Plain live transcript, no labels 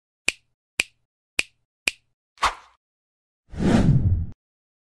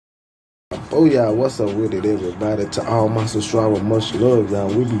Oh y'all, what's up with it, everybody? To all my subscribers, much love, y'all.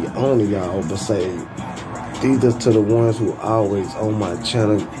 We be on it, y'all. But say, these are to the ones who always on my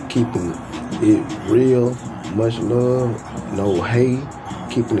channel, keeping it real. Much love, no hate,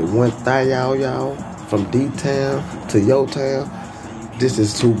 keeping it 1,000, y'all. From D-Town to your town. This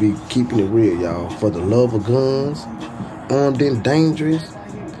is to be keeping it real, y'all. For the love of guns, armed and dangerous,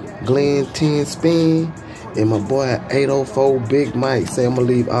 Glen 10 spin. And my boy 804 Big Mike. Say I'm gonna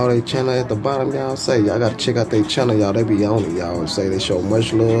leave all their channel at the bottom, y'all. Say y'all gotta check out their channel, y'all. They be on it, y'all. Say they show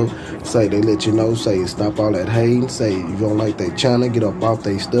much love. Say they let you know. Say stop all that hating. Say you don't like their channel, get up off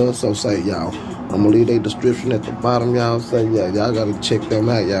their stuff. So say y'all, I'm gonna leave their description at the bottom, y'all. Say yeah, y'all gotta check them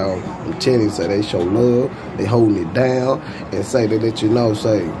out, y'all. I'm telling you, say they show love. They holding it down. And say they let you know.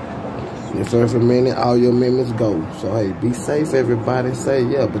 Say in for a minute, all your memories go. So, hey, be safe, everybody. Say,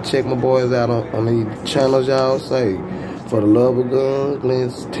 yeah, but check my boys out on these channels, y'all. Say, for the love of guns,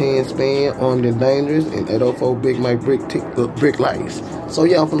 Glen's 10 spin, armed and dangerous, and 804 Big Mike brick lights. So,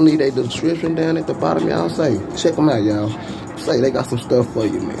 y'all, I'm gonna leave their description down at the bottom, y'all. Say, check them out, y'all. Say, they got some stuff for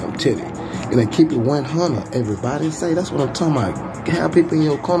you, man. I'm telling you. And they keep it 100, everybody. Say, that's what I'm talking about. Have people in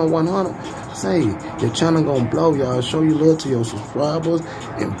your corner 100. Say, your channel gonna blow, y'all. Show you love to your subscribers.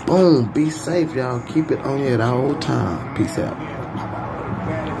 And boom, be safe, y'all. Keep it on you the whole time. Peace out.